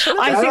person?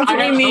 I think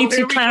we need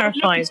to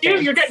clarify this.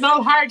 You're getting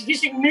all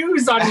hard-hitting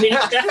news on me.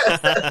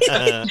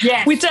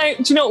 Yes. We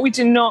don't. Do you know what? We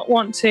do not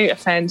want to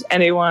offend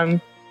anyone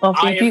of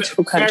the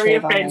beautiful country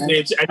of Ireland. Very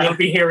offended, and you'll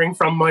be hearing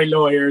from my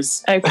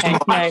lawyers. Okay,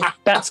 no,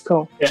 that's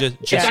cool. Yeah.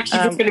 It's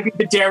actually going to be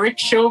the Derek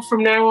show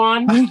from now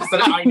on, but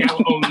I now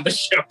own the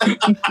show.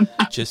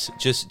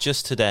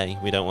 Just today,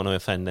 we don't want to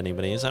offend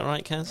anybody. Is that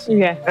right, Kaz?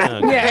 Yeah,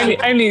 okay.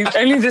 Yeah.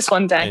 Only this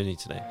one day. Only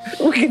today.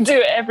 We can do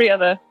it every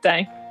other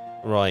day.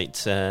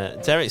 Right,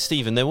 Derek,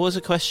 Stephen, there was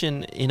a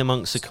question in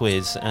amongst the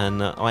quiz,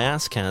 and I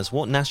asked Kaz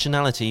what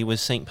nationality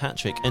was St.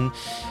 Patrick, and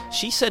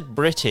she said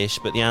British,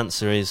 but the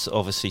answer is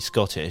obviously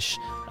Scottish.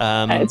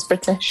 It's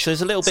British. So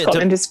there's a little bit, of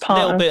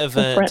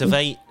a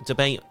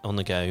debate on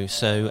the go.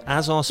 So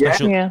as our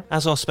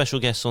special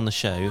guest on the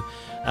show,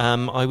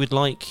 I would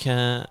like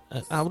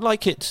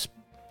it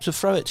to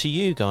throw it to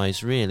you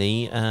guys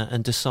really,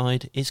 and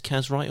decide is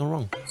Kaz right or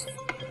wrong.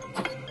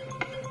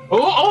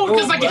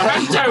 There's like a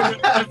countdown.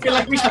 I feel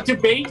like we should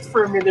debate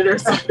for a minute or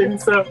something.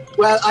 So,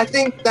 well, I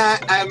think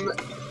that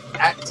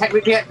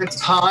technically at the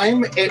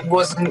time it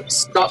wasn't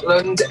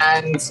Scotland,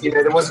 and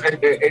there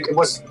wasn't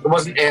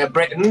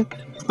Britain.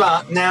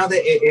 But now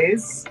that it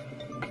is,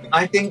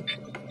 I think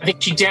I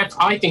think she does.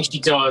 I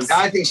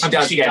think she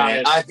does get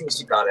it. I think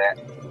she got it.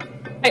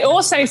 I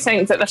also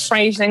think that the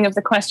phrasing of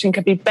the question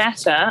could be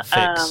better.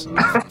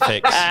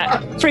 Fix.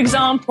 For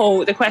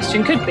example, the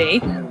question could be,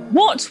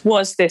 what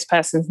was this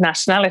person's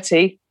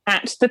nationality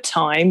at the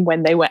time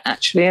when they were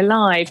actually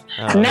alive?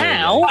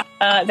 Now,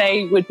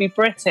 they would be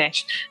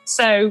British.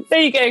 So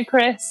there you go,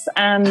 Chris.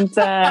 And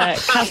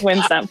Kaz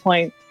wins that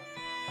point.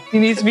 You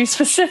need to be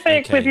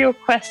specific with your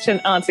question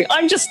answering.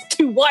 I'm just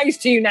too wise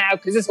to you now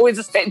because it's always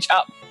a stitch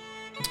up.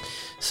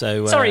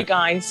 So sorry,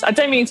 guys. I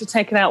don't mean to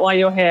take it out while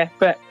you're here,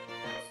 but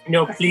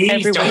no, please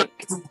every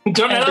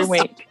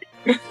week.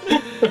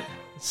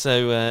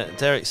 So,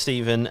 Derek,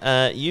 Stephen,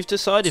 you've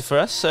decided for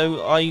us.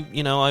 So I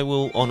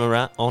will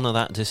honour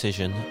that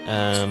decision.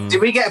 Do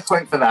we get a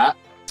point for that?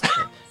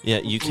 Yeah,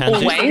 you can.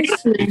 Always.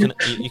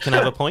 You can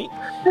have a point.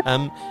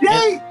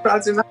 Yay!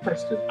 Answering that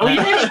question.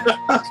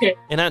 Okay.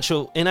 In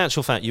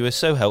actual fact, you were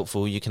so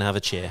helpful. You can have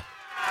a cheer.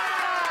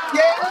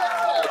 Yeah.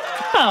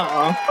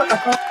 Oh.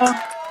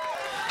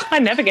 I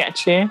never get a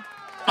cheer.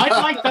 I'd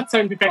like that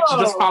sound effect to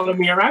just follow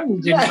me around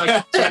in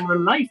general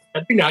life.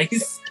 That'd be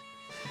nice.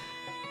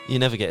 You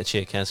never get a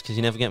cheer, Kaz, because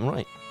you never get them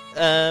right.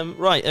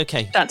 Right,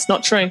 okay. That's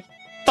not true.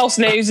 False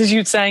news, as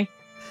you'd say.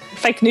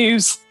 Fake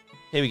news.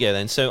 Here we go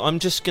then. So I'm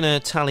just going to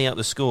tally up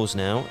the scores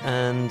now,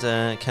 and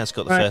Kaz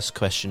got the first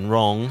question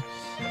wrong.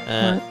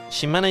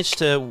 She managed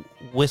to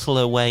whittle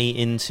her way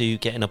into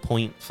getting a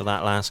point for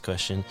that last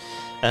question.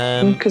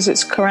 Because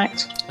it's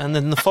correct. And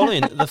then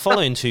the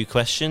following two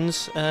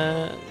questions,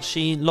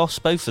 she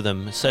lost both of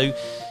them. So,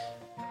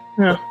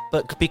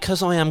 but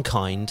because I am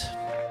kind,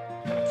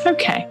 it's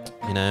okay.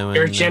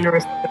 You're a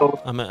generous.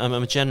 I'm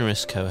a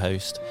generous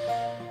co-host.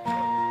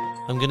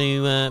 I'm going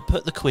to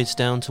put the quiz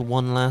down to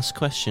one last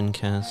question,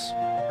 Kaz.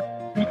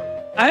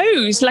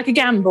 Oh, it's like a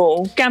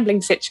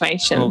gambling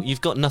situation. Well,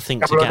 you've got nothing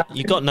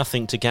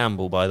to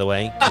gamble, by the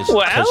way. Cause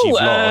you've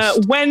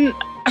lost.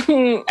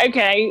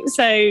 Okay,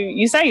 so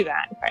you say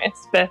that, Chris,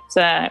 but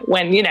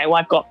when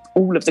I've got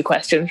all of the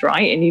questions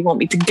right, and you want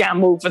me to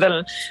gamble for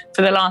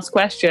the last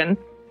question,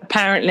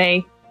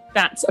 apparently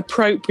that's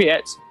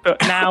appropriate. But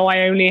now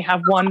I only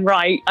have one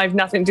right. I've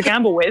nothing to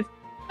gamble with.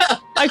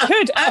 I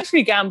could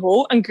actually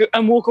gamble and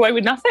walk away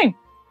with nothing.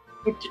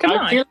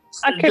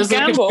 I could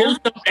gamble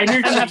and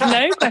have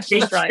no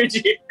questions right.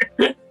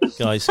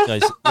 Guys,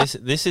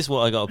 this is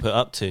what I got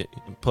to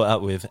put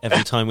up with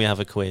every time we have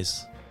a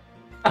quiz.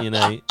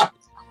 Do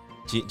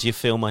you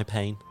feel my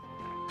pain?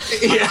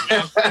 Yeah.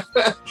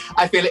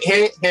 I feel it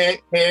here.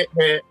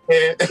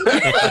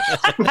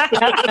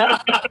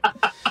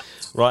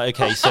 Right,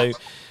 okay,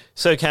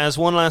 so Kaz,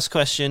 one last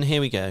question.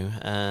 Here we go.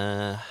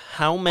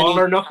 How many? All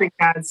or nothing,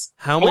 Kaz.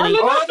 How many?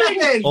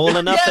 All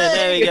or nothing. Yay!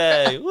 There we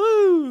go.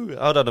 Woo!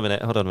 Hold on a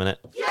minute.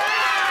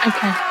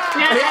 Okay.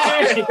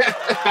 Yay!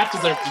 That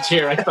deserved a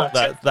cheer, I thought.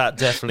 That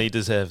definitely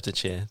deserved a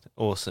cheer.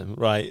 Awesome.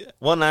 Right.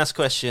 One last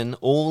question.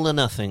 All or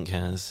nothing,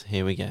 Kaz.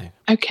 Here we go.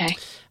 Okay.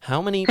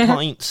 How many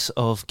pints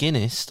of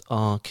Guinness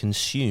are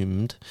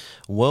consumed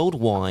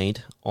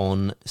worldwide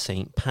on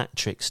St.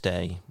 Patrick's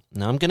Day?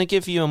 Now, I'm going to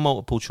give you a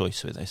multiple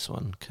choice with this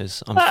one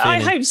because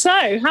I hope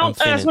so. How on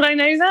earth would I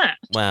know that?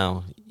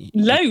 Wow.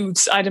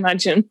 Loads, I'd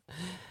imagine.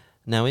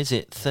 Now, is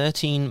it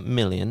 13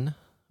 million,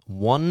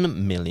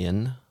 1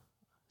 million,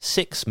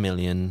 6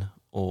 million,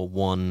 or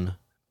 1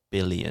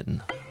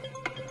 billion?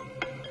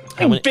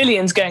 I think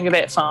billion's going a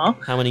bit far.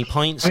 How many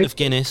pints of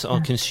Guinness are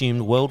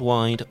consumed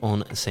worldwide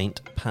on St.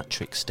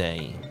 Patrick's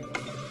Day?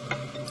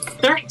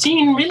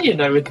 13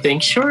 million, I would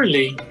think,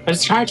 surely.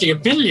 It's hardly a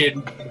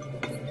billion.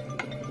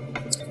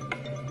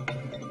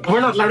 We're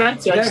not allowed to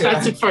answer. I just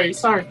answered for you.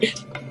 Sorry.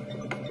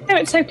 No,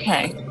 it's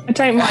okay. I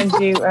don't mind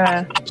you.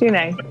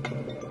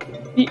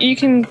 You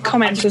can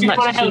comment as much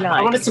as you like.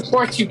 I want to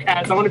support you,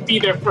 Kaz. I want to be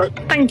there for.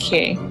 Thank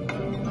you.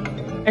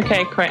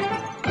 Okay, Chris.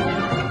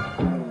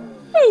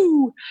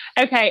 Woo!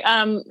 Okay.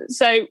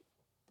 So,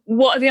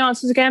 what are the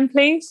answers again,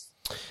 please?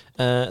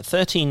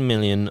 13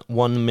 million,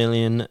 1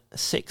 million,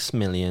 6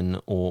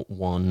 million, or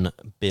 1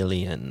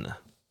 billion.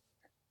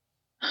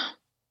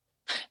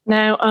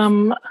 Now,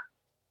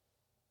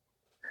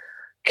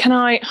 Can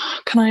I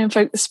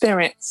invoke the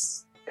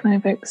spirits? Can I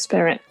invoke the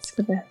spirits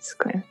for this,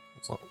 Chris?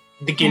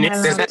 The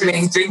Guinness. Does that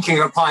mean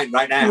drinking a pint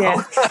right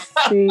now?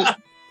 Yeah.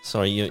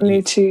 Sorry,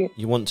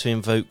 you want to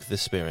invoke the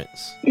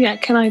spirits? Yeah,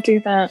 can I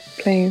do that,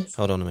 please?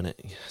 Hold on a minute.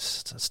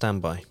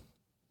 Stand by.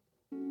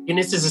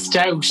 Guinness is a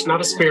stout, not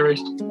a spirit.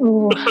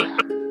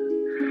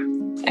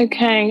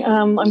 Okay,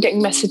 I'm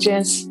getting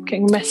messages.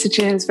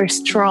 Very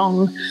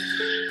strong.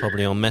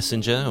 Probably on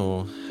Messenger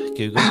or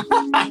Google?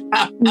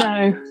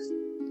 No.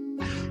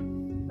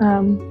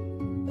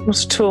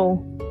 Not at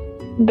all.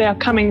 They are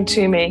coming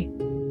to me.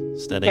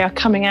 Steady. They are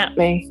coming at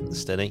me.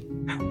 Steady.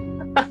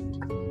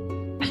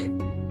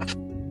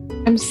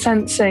 I'm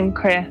sensing,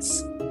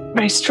 Chris,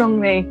 very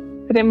strongly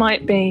that it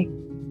might be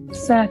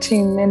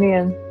 13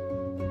 million.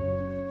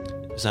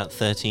 Was that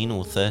 13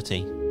 or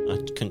 30? I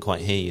couldn't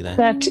quite hear you there.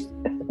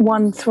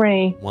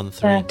 13.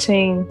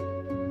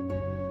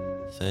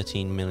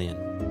 13 million.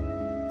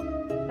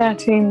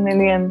 13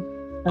 million.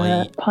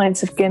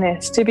 pints of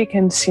Guinness to be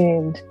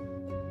consumed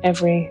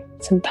every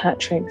St.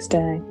 Patrick's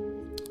Day.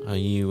 Are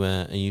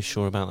you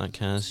sure about that,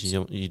 Kaz?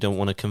 You don't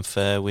want to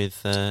confer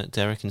with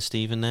Derek and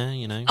Stephen there,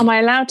 you know? Am I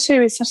allowed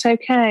to? Is that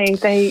okay?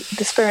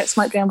 The spirits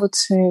might be able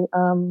to,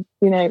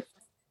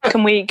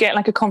 can we get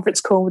like a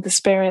conference call with the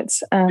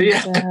spirits? And,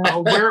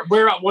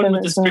 we're at one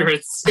with the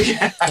spirits.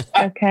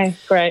 Okay,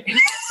 great.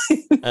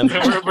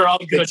 We're all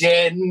good. The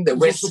gin, the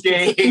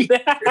whiskey.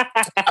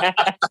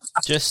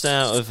 Just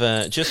out of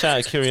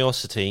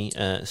curiosity,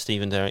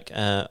 Steve and Derek,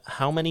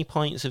 how many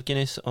pints of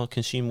Guinness are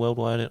consumed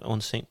worldwide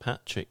on St.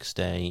 Patrick's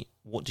Day?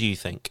 What do you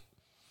think?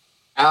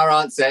 Our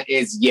answer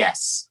is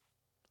yes.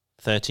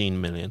 13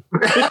 million.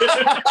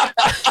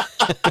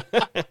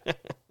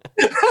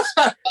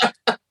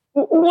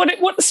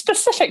 What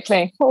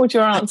specifically? What would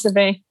your answer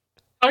be?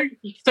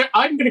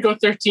 I'm going to go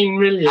 13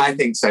 million. I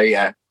think so,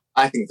 yeah.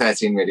 I think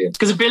 13 million.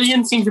 Because a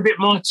billion seems a bit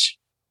much,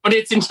 but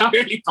it's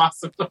entirely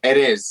possible. It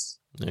is.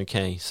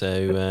 Okay,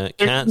 so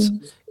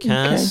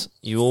Kaz,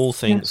 you all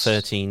think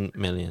 13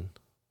 million.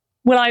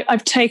 Well,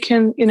 I've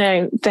taken,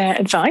 their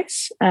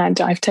advice,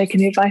 and I've taken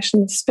the advice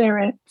from the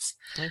spirits.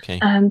 Okay.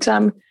 And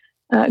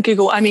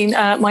Google,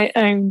 my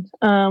own,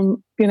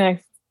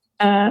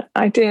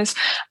 ideas.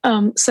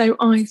 So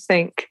I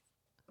think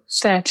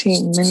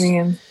 13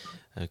 million.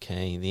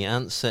 Okay, the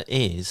answer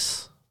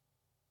is...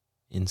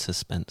 in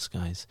suspense,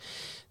 guys.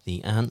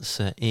 The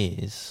answer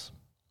is...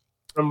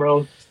 I'm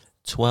wrong.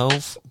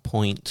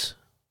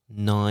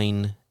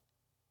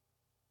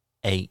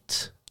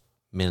 12.98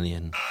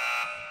 million.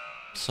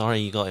 Sorry,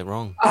 you got it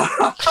wrong.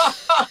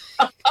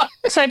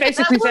 So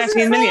basically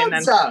 13 million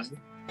then.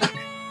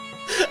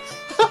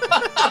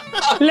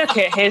 Look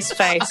at his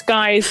face,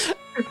 guys.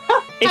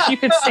 If you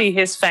could see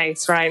his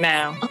face right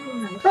now.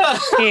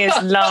 He is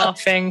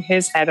laughing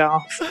his head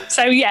off.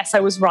 So yes, I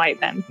was right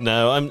then.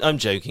 No, I'm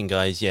joking,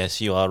 guys. Yes,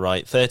 you are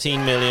right.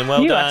 13 million. Well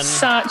done. You are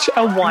such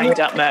a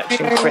wind-up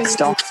merchant,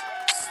 Christoph.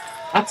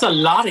 That's a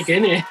lot of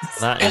Guinness.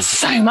 That's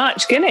so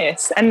much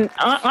Guinness, and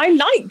I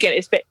like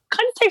Guinness, but it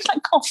kind of tastes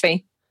like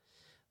coffee.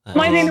 Am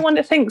I the only one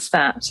that thinks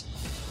that?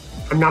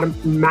 I'm not a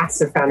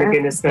massive fan of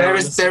Guinness. There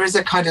is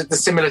a kind of the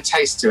similar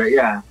taste to it,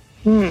 yeah.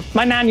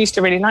 My nan used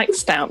to really like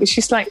stout, but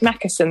she's like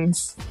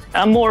Mackeson's.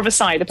 I'm more of a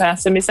cider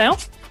person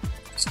myself.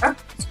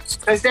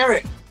 There's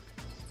Derek.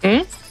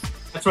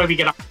 That's why we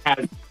get our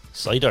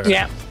cider.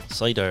 Yeah.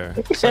 Cider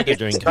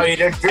drink.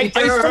 I'm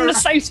from the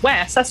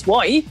southwest, that's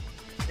why.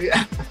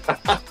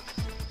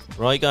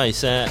 Right,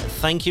 guys,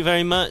 thank you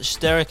very much,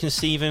 Derek and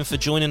Stephen, for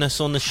joining us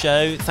on the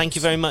show. Thank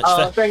you very much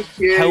for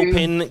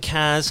helping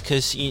Kaz,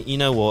 because you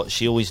know what?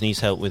 She always needs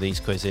help with these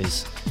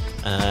quizzes.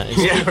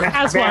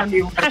 Kaz one.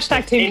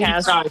 Hashtag Team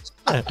Kaz.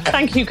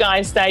 Thank you,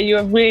 guys, there. You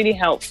are really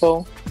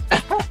helpful.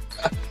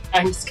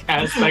 Thanks,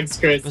 Kaz. Thanks,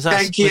 Chris.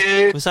 Thank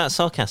you. Was that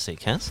sarcastic,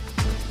 Kaz?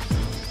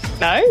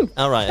 No.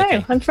 All right, okay.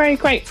 No, I'm very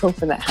grateful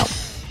for that help.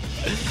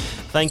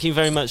 Thank you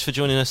very much for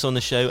joining us on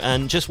the show.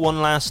 And just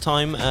one last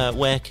time,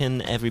 where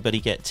can everybody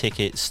get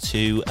tickets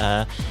to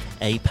a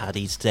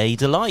Paddy's Day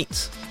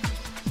Delight?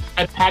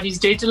 A Paddy's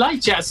Day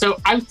Delight, yeah. So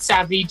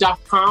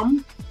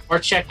outsavvy.com, or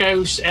check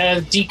out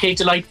DK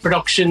Delight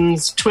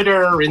Productions,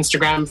 Twitter,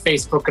 Instagram,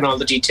 Facebook, and all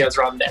the details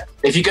are on there.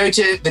 If you go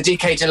to the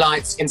DK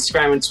Delights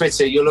Instagram and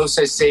Twitter, you'll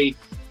also see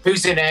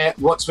who's in it,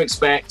 what to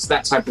expect,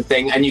 that type of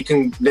thing. And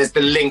there's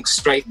the link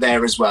straight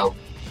there as well.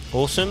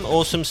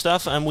 Awesome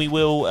stuff, and we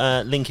will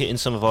link it in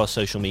some of our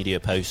social media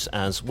posts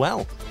as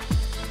well.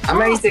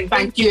 Amazing,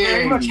 thank you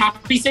very much.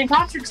 Happy St.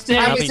 Patrick's Day.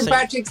 Happy St.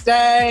 Patrick's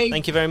Day.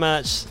 Thank you very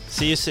much.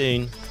 See you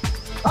soon.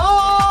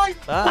 Bye.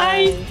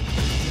 Bye.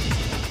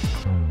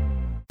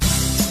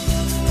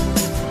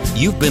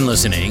 You've been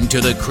listening to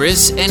The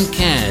Chris and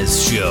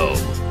Kaz Show.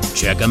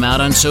 Check them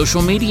out on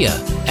social media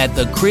at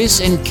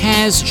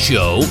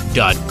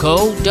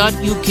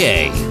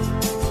thechrisandkazshow.co.uk.